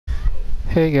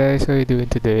Hey guys, how you doing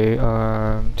today?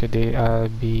 Today I'll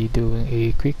be doing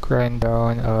a quick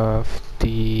rundown of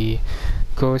the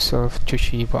Ghost of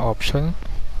Tsushima option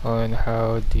on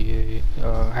how the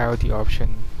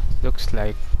option looks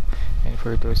like, and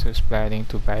for those who's planning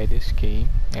to buy this game,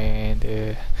 and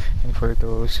for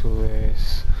those who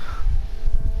is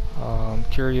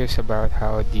curious about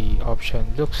how the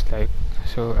option looks like.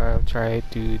 So I'll try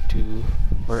to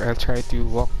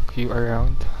walk you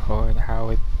around on how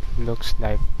it looks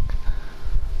like.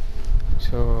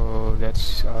 So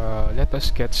let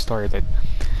us get started.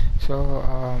 So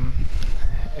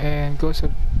and Ghost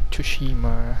of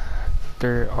Tsushima,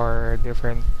 there are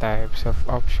different types of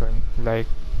option like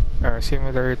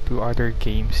similar to other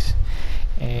games.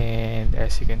 And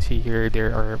as you can see here,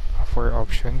 there are four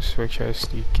options, which is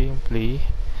the gameplay,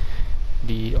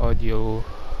 the audio,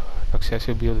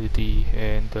 accessibility,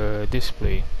 and the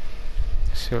display.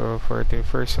 So for the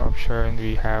first option,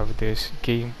 we have this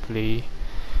gameplay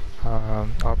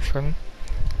option,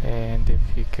 and if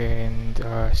you can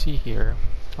see here,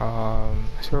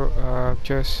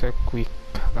 just a quick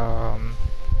um,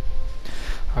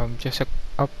 just a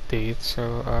update.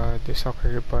 So the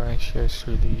Soccer Punch just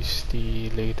released the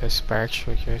latest patch,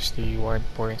 which is the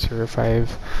 1.05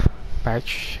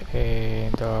 patch,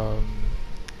 and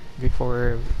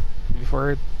before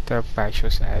before the patch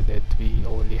was added, we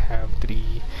only have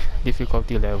three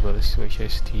difficulty levels, which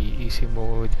is the easy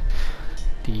mode,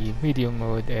 the medium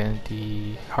mode, and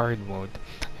the hard mode.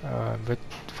 But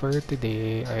for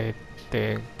today, I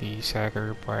think the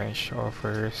Sucker Punch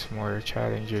offers more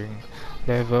challenging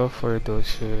level for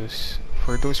those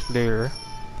player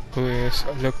who is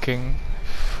looking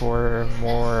for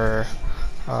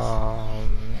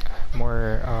um,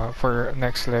 more for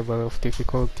next level of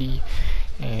difficulty,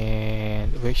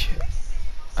 and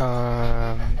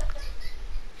um,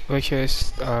 which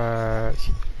is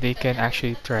they can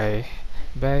actually try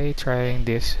by trying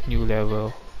this new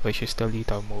level, which is the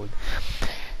lethal mode.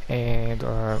 And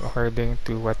according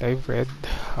to what I've read,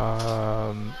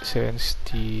 since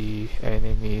the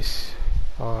enemies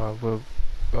will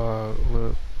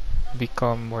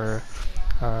become more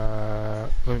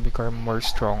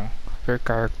strong, your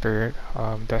character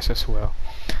does as well.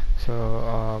 So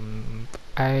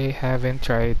I haven't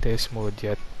tried this mode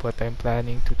yet, but I'm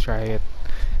planning to try it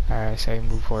as I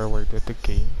move forward with the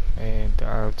game, and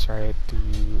I'll try to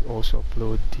also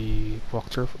upload the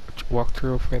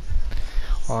walkthrough of it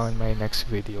on my next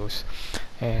videos.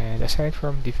 And aside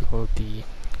from difficulty,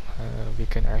 we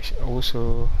can actually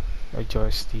also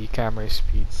adjust the camera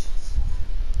speed.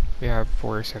 We have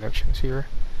four selections here,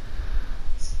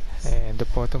 and the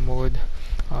photo mode.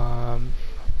 Um,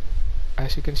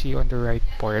 as you can see on the right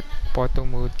part, photo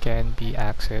mode can be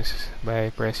accessed by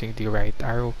pressing the right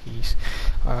arrow keys.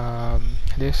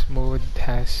 This mode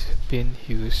has been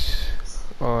used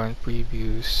on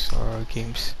previous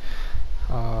games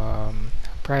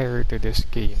prior to this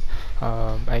game.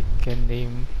 I can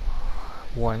name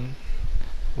one,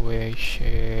 which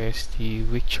is the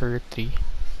Witcher 3,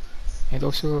 and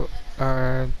also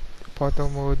photo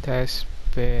mode has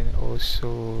been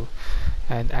also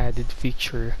an added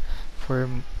feature for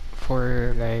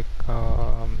for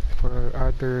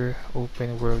other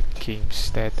open world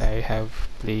games that I have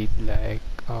played, like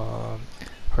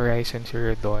Horizon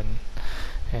Zero Dawn,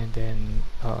 and then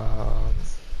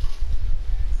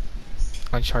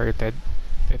Uncharted.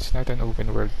 It's not an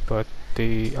open world, but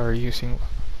they are using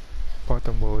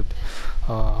photo mode.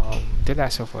 The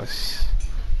Last of Us,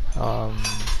 um,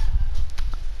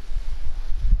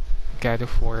 God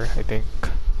of War, I think.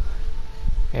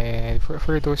 And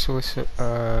for those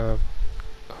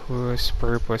whose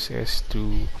purpose is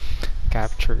to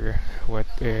capture what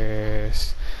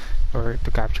is or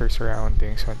to capture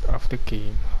surroundings of the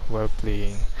game while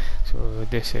playing. So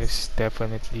this is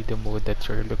definitely the mode that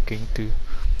you're looking to,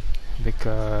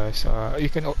 because you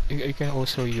can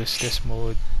also use this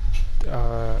mode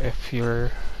if you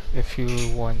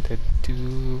wanted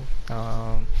to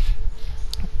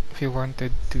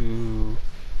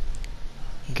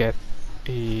get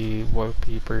a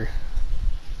wallpaper,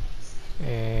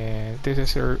 and this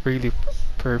is a really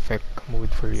perfect mode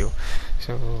for you.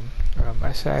 So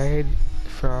aside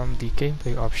from the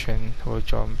gameplay option, we'll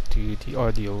jump to the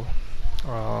audio.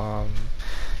 um,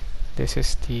 this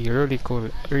is the really cool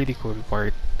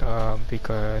part,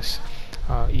 because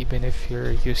even if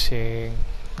you're using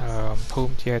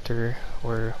home theater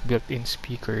or built-in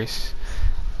speakers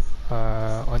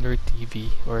on your TV,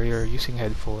 or you're using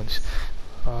headphones,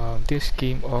 this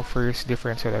game offers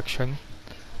different selection,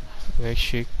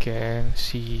 which you can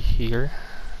see here.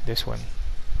 This one,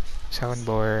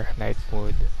 soundbar, night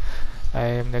mode,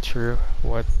 I am not sure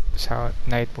what sound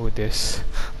night mode is,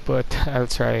 but I'll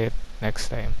try it next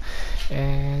time.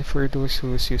 And for those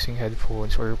who's using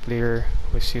headphones or player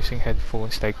who's using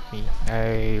headphones like me,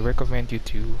 I recommend you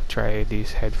to try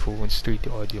these headphones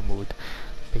 3D audio mode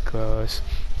because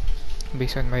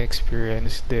based on my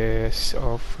experience, this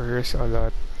offers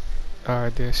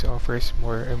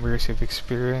more immersive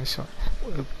experience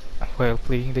while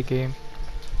playing the game.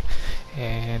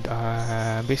 And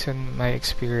based on my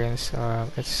experience,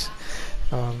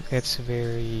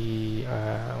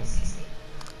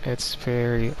 it's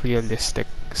very realistic.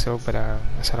 Sobrang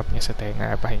sarap niya sa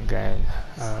tenga pakinggan.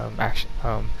 Action,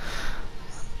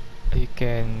 you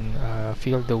can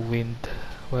feel the wind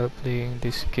while playing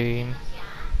this game,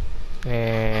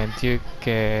 and you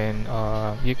can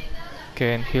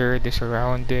hear the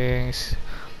surroundings,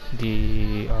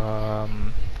 the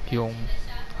yung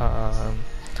um,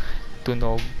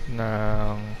 tunog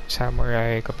ng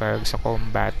samurai kapag sa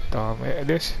combat.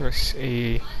 This was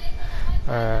a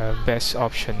best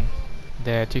option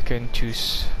that you can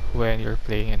choose when you're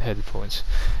playing in headphones.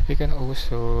 You can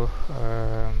also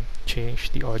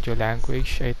change the audio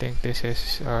language. I think this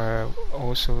is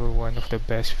also one of the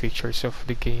best features of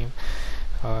the game.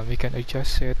 You can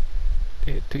adjust it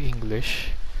to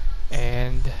English,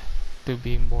 and to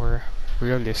be more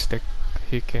realistic,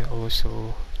 you can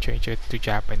also change it to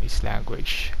Japanese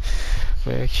language,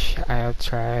 which I'll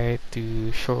try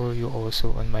to show you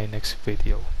also on my next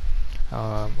video,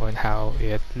 on how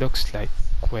it looks like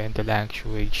when the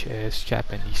language is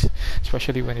Japanese,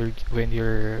 especially when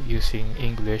you're using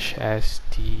English as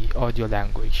the audio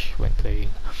language when playing.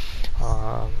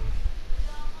 Um,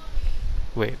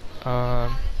 wait.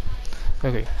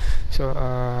 Okay. So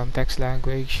text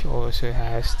language also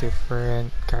has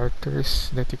different characters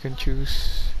that you can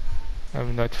choose.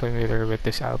 I'm not familiar with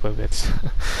these alphabets.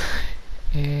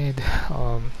 And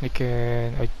you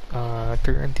can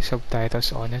turn the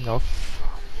subtitles on and off,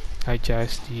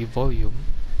 adjust the volume,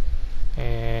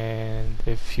 and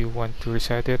if you want to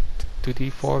reset it to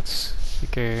defaults, you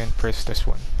can press this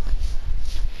one.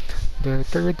 The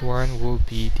third one will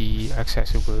be the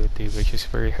accessibility, which is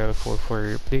very helpful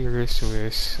for players who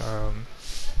is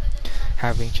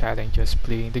having challenges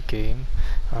playing the game.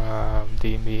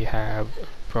 They may have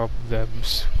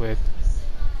problems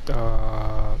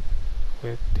uh,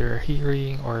 with their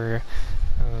hearing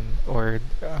um, or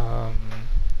um,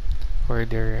 or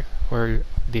their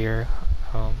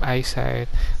eyesight.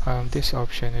 This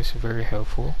option is very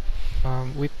helpful.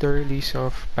 With the release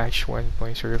of patch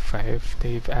 1.05,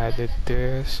 they've added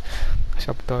this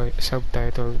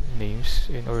subtitle names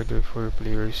in order for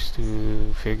players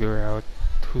to figure out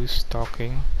who's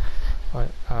talking,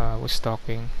 who's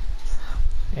talking,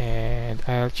 and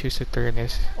I'll choose to turn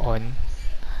this on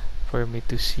for me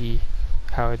to see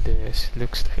how this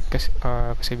looks like.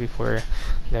 Kasi before,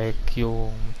 like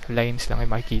yung lines lang ay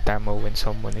makikita mo when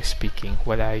someone is speaking,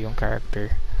 wala yung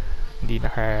character, hindi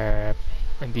naka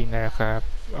hindi naka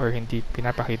or hindi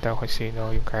pinapakita kung sino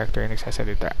yung character na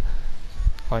nagsasalita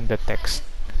on the text.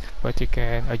 But you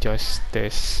can adjust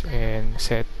this and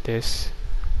set this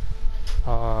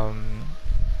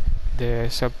the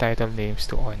subtitle names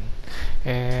to on.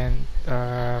 And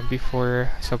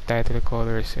before, subtitle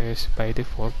colors is by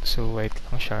default, so white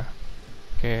lang siya.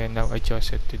 And now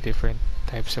adjust it to different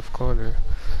types of color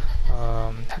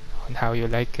on how you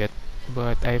like it.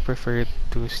 But I prefer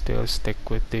to still stick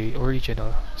with the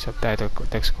original subtitle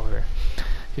text color.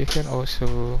 You can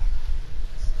also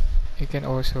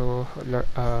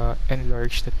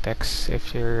enlarge the text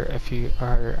if you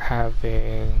are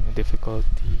having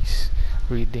difficulties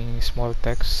reading small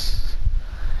text.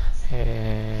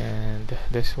 And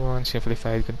this one,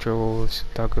 simplified controls,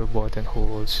 toggle button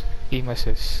holds, aim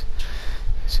assist,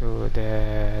 so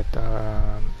that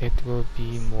it will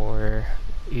be more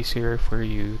easier for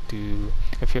you to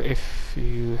if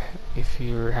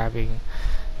you're having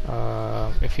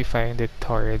if you find it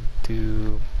hard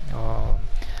to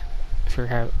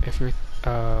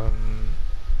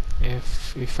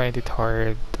if you find it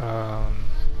hard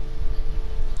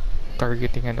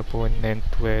targeting an opponent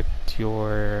with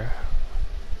your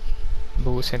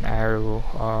bows and arrow,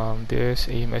 this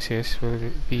aim assist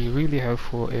will be really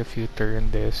helpful if you turn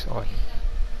this on.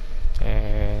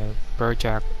 And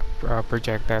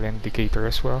projectile indicator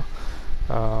as well.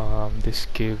 This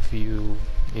give you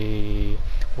a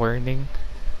warning,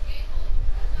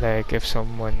 like if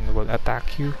someone will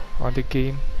attack you on the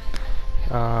game.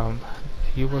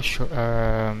 You will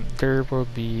there will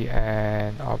be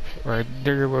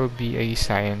there will be a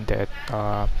sign that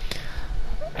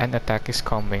an attack is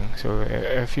coming. So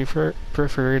if you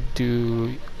prefer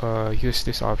to use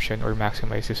this option or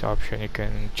maximize this option, you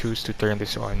can choose to turn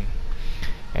this on.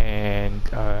 And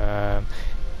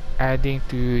adding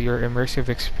to your immersive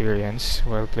experience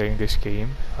while playing this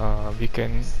game, you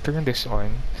can turn this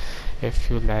on if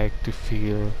you like to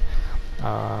feel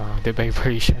the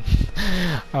vibration.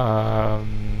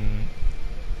 um,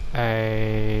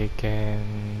 I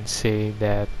can say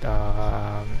that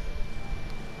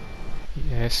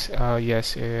yes,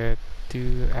 it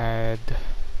to add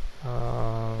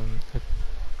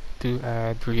to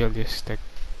add realistic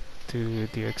to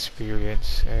the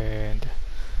experience. And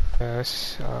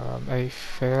yes, I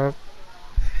felt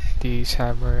the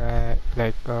samurai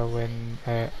like when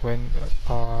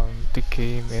the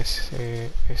game is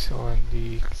on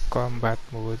the combat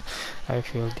mode. I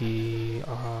feel the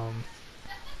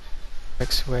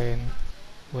effects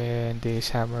when the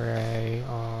samurai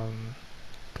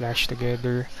clash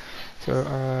together. So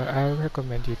I'll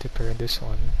recommend you to turn this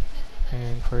on.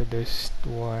 And for this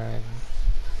one,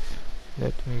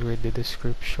 let me read the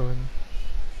description.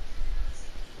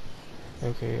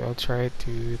 Okay, I'll try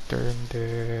to turn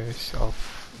this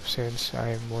off since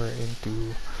I'm more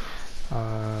into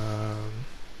um,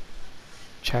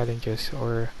 challenges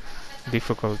or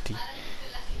difficulty.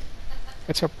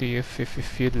 It's up to you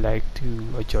if you'd like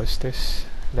to adjust this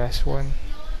last one.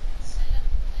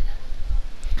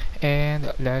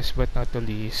 And last but not the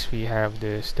least, we have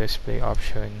this display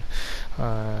option.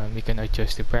 You can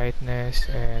adjust the brightness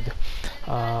and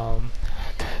um,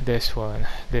 this one.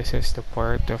 This is the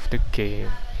part of the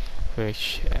game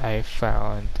which I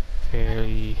found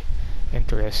very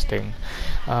interesting.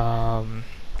 Um,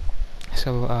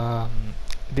 so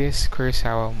this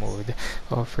Kurosawa mode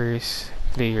offers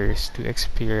players to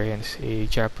experience a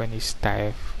Japanese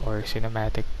type or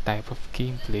cinematic type of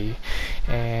gameplay,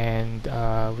 and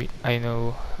I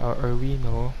know or we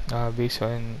know based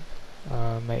on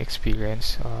my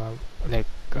experience, like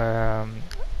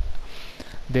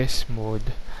this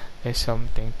mode is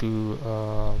something to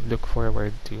look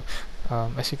forward to.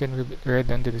 As you can read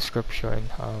on the description,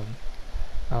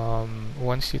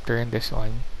 once you turn this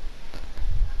on,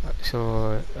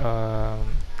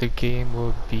 the game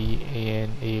will be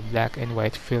in a black and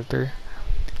white filter.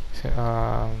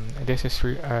 So this is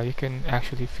you can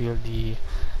actually feel the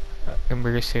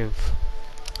immersive.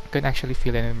 You can actually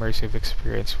feel an immersive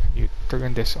experience when you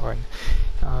turn this on.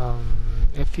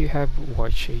 If you have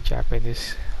watched a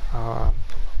Japanese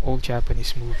old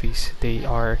Japanese movies, they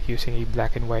are using a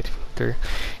black and white filter,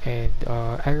 and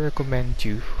I recommend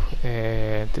you.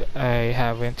 And I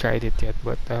haven't tried it yet,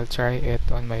 but I'll try it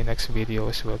on my next video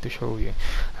as well to show you.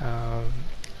 Um,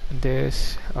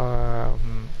 this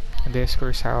this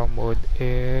Kurosawa mode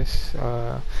is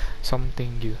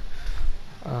something new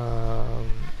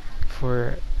um,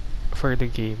 for the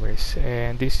gamers,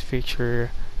 and this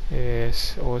feature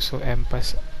is also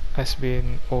has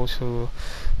been also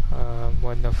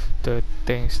one of the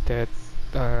things that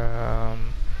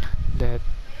um, that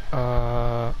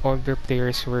older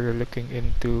players were looking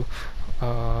into,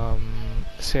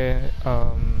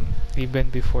 even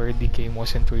before the game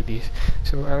wasn't released.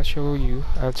 So I'll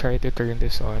try to turn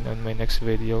this on my next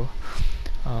video,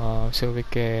 so we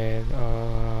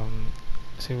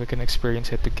can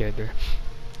experience it together.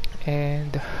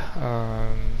 And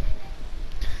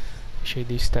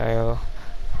shady style,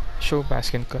 show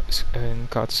mask and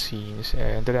cut scenes,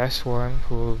 and the last one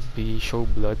will be show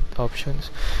blood options.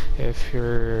 If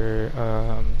you're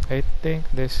I think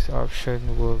this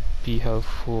option will be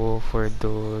helpful for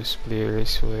those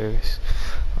players who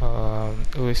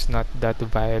is not that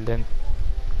violent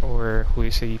or who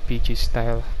is a PG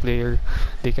style player.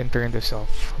 They can turn this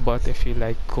off. But if you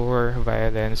like gore,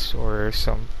 violence, or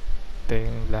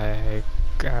something like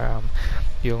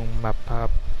yung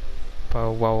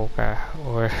mapapawaw ka,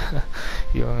 or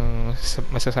yung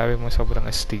masasabi mo sobrang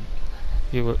astig,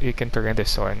 you can turn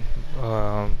this on.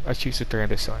 I choose to turn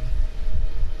this on.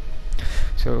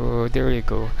 So there you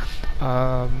go.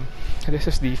 This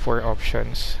is the four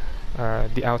options.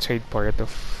 The outside part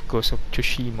of Ghost of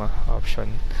Tsushima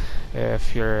option,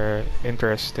 if you're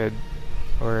interested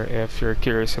or if you're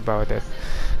curious about it.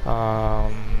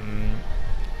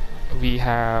 We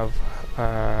have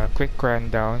a quick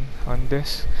rundown on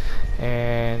this,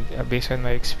 and based on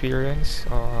my experience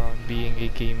being a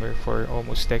gamer for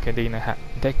almost decade and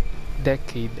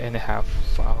a half,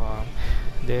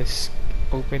 this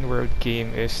open world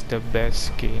game is the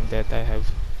best game that I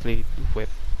have played with.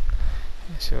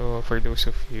 So for those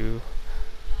of you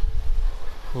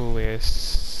who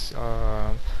is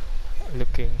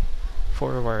looking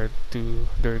forward to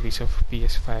the release of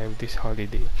PS5 this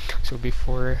holiday. So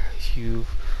before you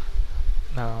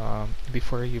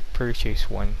purchase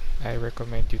one, I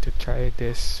recommend you to try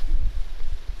this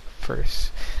first.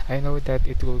 I know that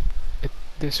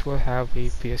this will have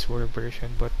a PS4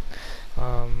 version, but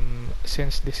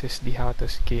since this is the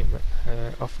hottest game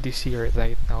of this year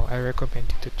right now, I recommend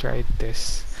you to try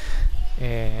this,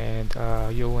 and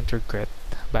you won't regret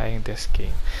buying this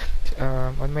game.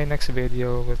 On my next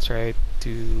video, we'll try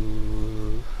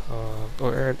to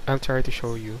or I'll try to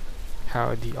show you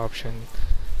how the option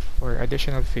or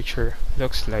additional feature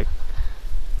looks like.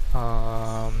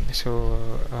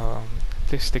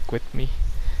 Please stick with me,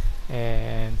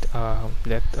 and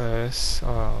let us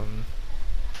um,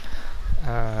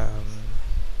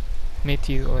 meet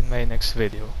you on my next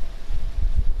video.